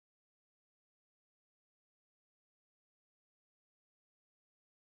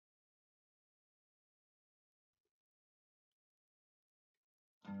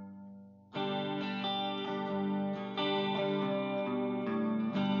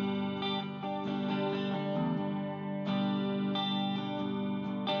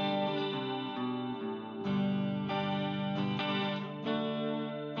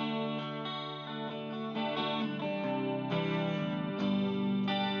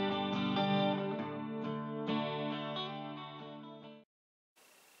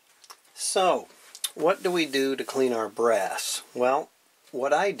So, what do we do to clean our brass? Well,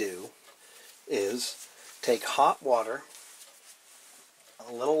 what I do is take hot water,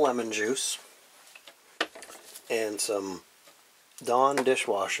 a little lemon juice, and some Dawn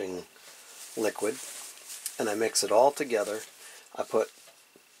dishwashing liquid, and I mix it all together. I put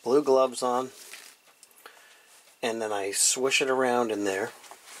blue gloves on, and then I swish it around in there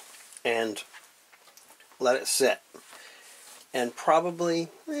and let it sit. And probably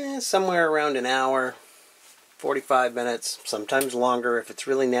somewhere around an hour, 45 minutes, sometimes longer. If it's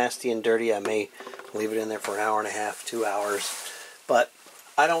really nasty and dirty, I may leave it in there for an hour and a half, 2 hours. But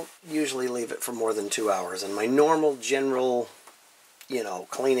I don't usually leave it for more than 2 hours. And my normal general,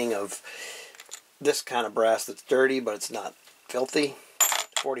 cleaning of this kind of brass that's dirty but it's not filthy,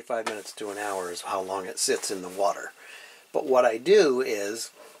 45 minutes to an hour is how long it sits in the water. But what I do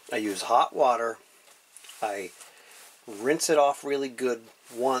is I use hot water. I rinse it off really good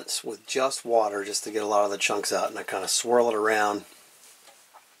once with just water just to get a lot of the chunks out, and I kind of swirl it around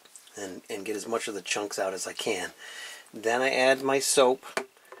and get as much of the chunks out as I can. Then I add my soap,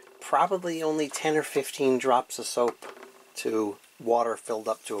 probably only 10 or 15 drops of soap to water filled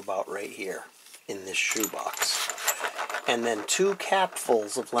up to about right here in this shoebox. And then 2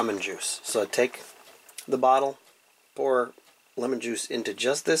 capfuls of lemon juice. So I take the bottle, pour lemon juice into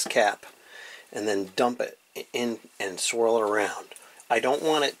just this cap, and then dump it in and swirl it around. I don't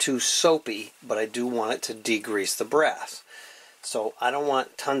want it too soapy, but I do want it to degrease the brass. So I don't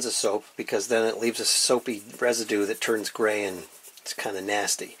want tons of soap because then it leaves a soapy residue that turns gray and it's kind of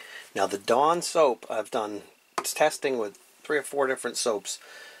nasty. Now the Dawn soap, I've done testing with 3 or 4 different soaps.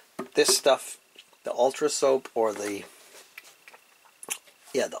 This stuff, the Ultra soap or the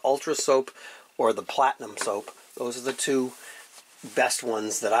Ultra soap or the Platinum soap, those are the 2 best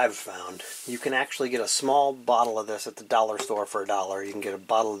ones that I've found. You can actually get a small bottle of this at the dollar store for $1. You can get a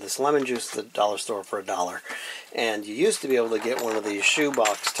bottle of this lemon juice at the dollar store for $1. And you used to be able to get one of these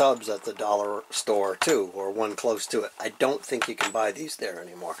shoebox tubs at the dollar store too, or one close to it. I don't think you can buy these there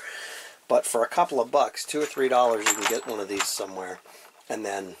anymore. But for a couple of bucks, $2 or $3, you can get one of these somewhere. And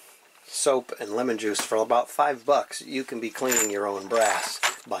then soap and lemon juice for about $5, you can be cleaning your own brass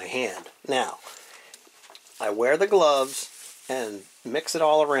by hand. Now, I wear the gloves and mix it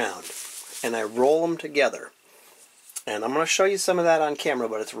all around, and I roll them together. And I'm going to show you some of that on camera,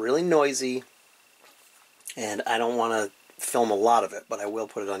 but it's really noisy, and I don't want to film a lot of it, but I will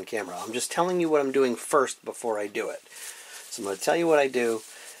put it on camera. I'm just telling you what I'm doing first before I do it. So I'm going to tell you what I do,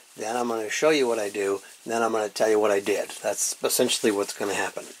 then I'm going to show you what I do, then I'm going to tell you what I did. That's essentially what's going to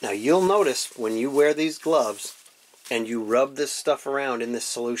happen. Now you'll notice when you wear these gloves and you rub this stuff around in this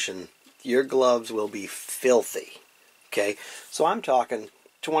solution, your gloves will be filthy. Okay, so I'm talking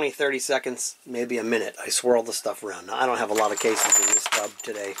 20, 30 seconds, maybe a minute. I swirl the stuff around. Now, I don't have a lot of cases in this tub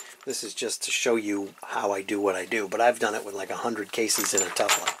today. This is just to show you how I do what I do. But I've done it with like 100 cases in a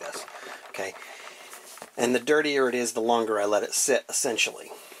tub like this. Okay, and the dirtier it is, the longer I let it sit, essentially.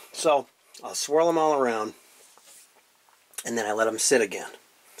 So I'll swirl them all around, and then I let them sit again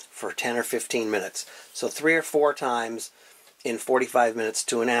for 10 or 15 minutes. So 3 or 4 times in 45 minutes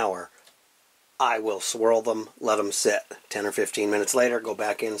to an hour. I will swirl them, let them sit. 10 or 15 minutes later, go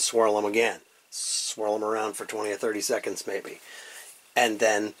back in, swirl them again. Swirl them around for 20 or 30 seconds maybe. And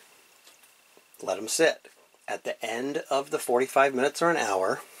then let them sit. At the end of the 45 minutes or an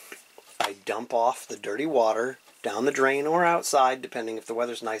hour, I dump off the dirty water down the drain or outside, depending if the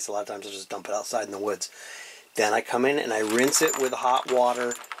weather's nice. A lot of times I'll just dump it outside in the woods. Then I come in and I rinse it with hot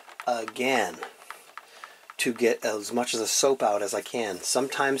water again, to get as much of the soap out as I can.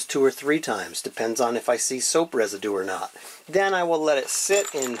 Sometimes 2 or 3 times, depends on if I see soap residue or not. Then I will let it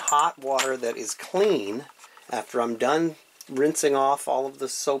sit in hot water that is clean. After I'm done rinsing off all of the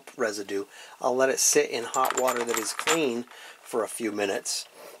soap residue, I'll let it sit in hot water that is clean for a few minutes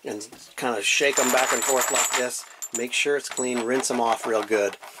and kind of shake them back and forth like this. Make sure it's clean, rinse them off real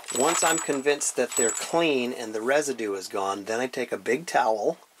good. Once I'm convinced that they're clean and the residue is gone, then I take a big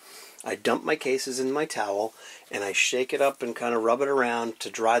towel, I dump my cases in my towel, and I shake it up and kind of rub it around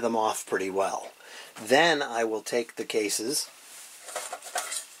to dry them off pretty well. Then I will take the cases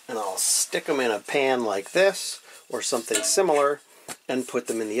and I'll stick them in a pan like this or something similar and put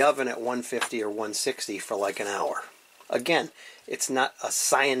them in the oven at 150 or 160 for like an hour. Again, it's not a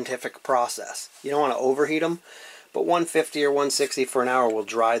scientific process. You don't want to overheat them, but 150 or 160 for an hour will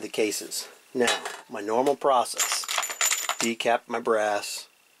dry the cases. Now, my normal process: decap my brass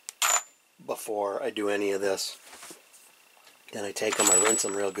before I do any of this. Then I take them, I rinse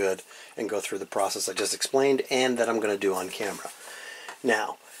them real good, and go through the process I just explained and that I'm going to do on camera.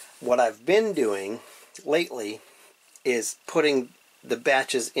 Now, what I've been doing lately is putting the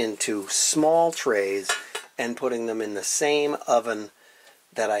batches into small trays and putting them in the same oven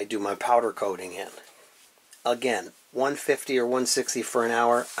that I do my powder coating in. Again, 150 or 160 for an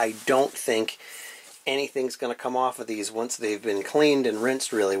hour. I don't think anything's going to come off of these once they've been cleaned and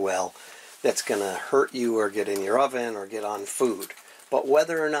rinsed really well that's going to hurt you or get in your oven or get on food. But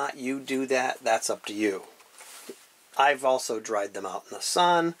whether or not you do that, that's up to you. I've also dried them out in the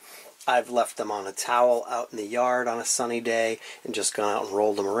sun. I've left them on a towel out in the yard on a sunny day and just gone out and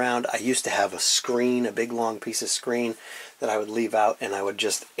rolled them around. I used to have a screen, a big long piece of screen that I would leave out, and I would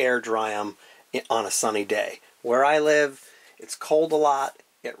just air dry them on a sunny day. Where I live, it's cold a lot,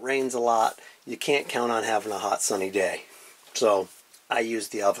 it rains a lot. You can't count on having a hot sunny day. So I use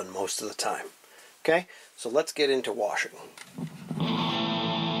the oven most of the time. Okay, so let's get into washing.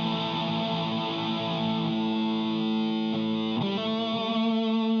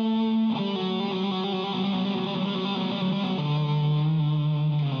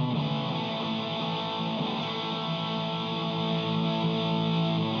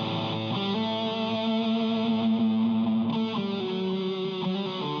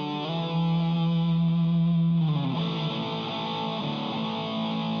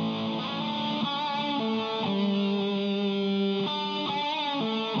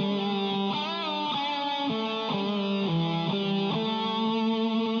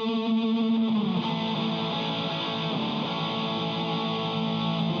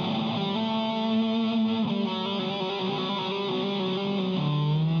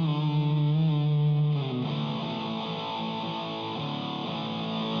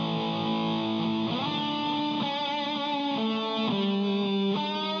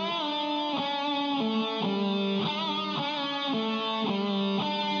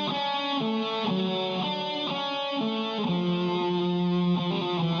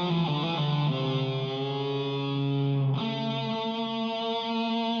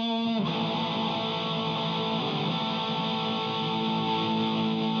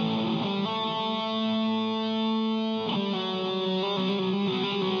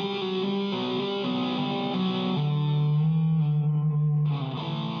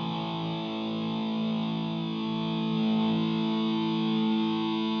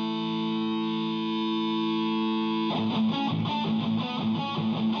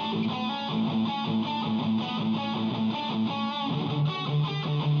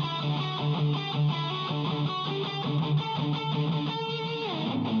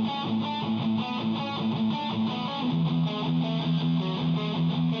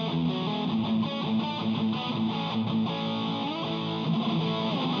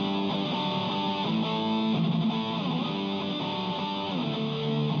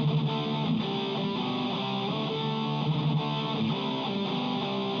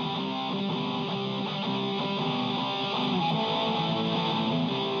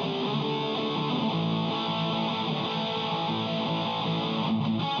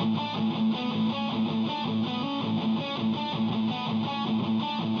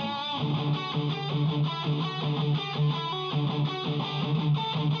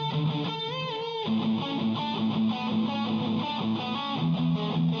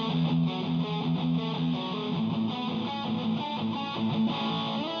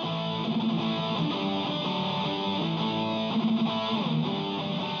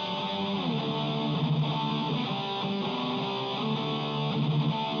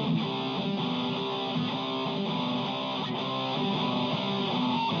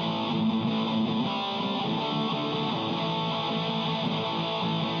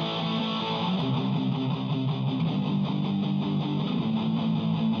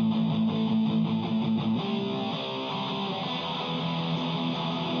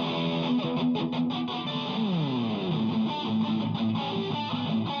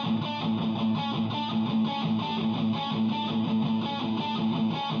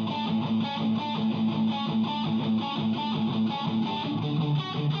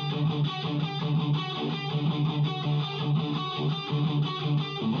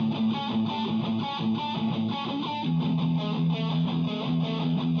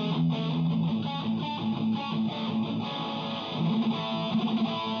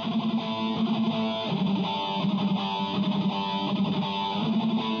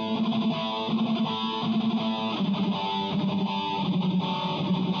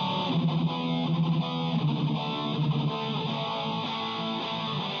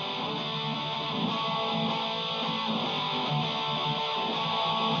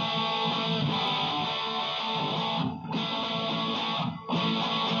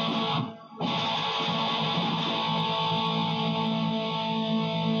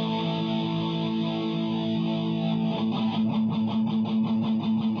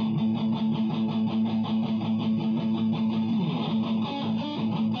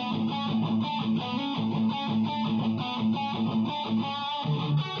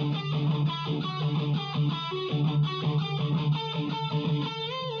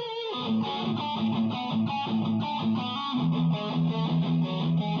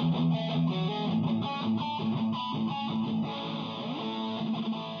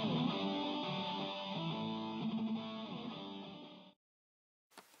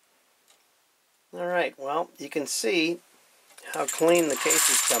 Alright, well, you can see how clean the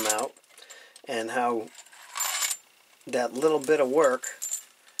cases come out and how that little bit of work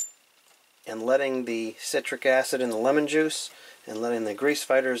and letting the citric acid in the lemon juice and letting the grease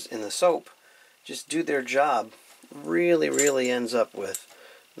fighters in the soap just do their job really ends up with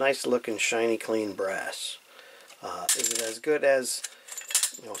nice looking shiny clean brass. Is it as good as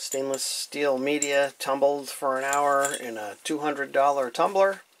stainless steel media tumbled for an hour in a $200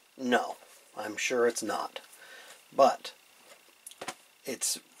 tumbler? No, I'm sure it's not. But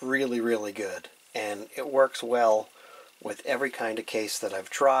it's really good, and it works well with every kind of case that I've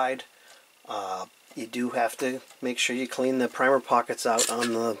tried. You do have to make sure you clean the primer pockets out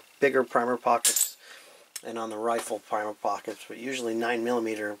on the bigger primer pockets and on the rifle primer pockets, but usually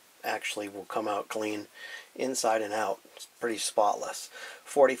 9mm actually will come out clean inside and out. It's pretty spotless.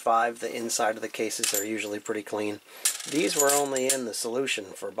 45, the inside of the cases are usually pretty clean. These were only in the solution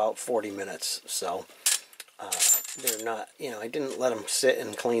for about 40 minutes, so they're not, I didn't let them sit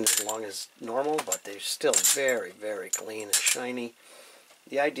and clean as long as normal, but they're still very clean and shiny.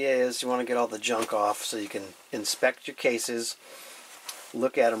 The idea is you want to get all the junk off so you can inspect your cases,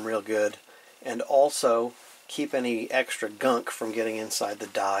 look at them real good, and also keep any extra gunk from getting inside the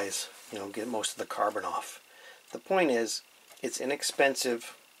dies, get most of the carbon off. The point is, it's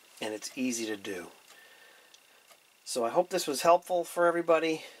inexpensive and it's easy to do. So I hope this was helpful for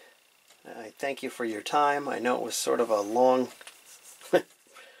everybody. I thank you for your time. I know it was sort of a long,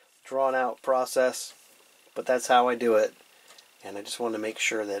 drawn out process, but that's how I do it. And I just wanted to make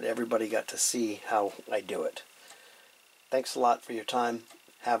sure that everybody got to see how I do it. Thanks a lot for your time.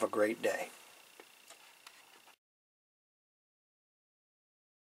 Have a great day.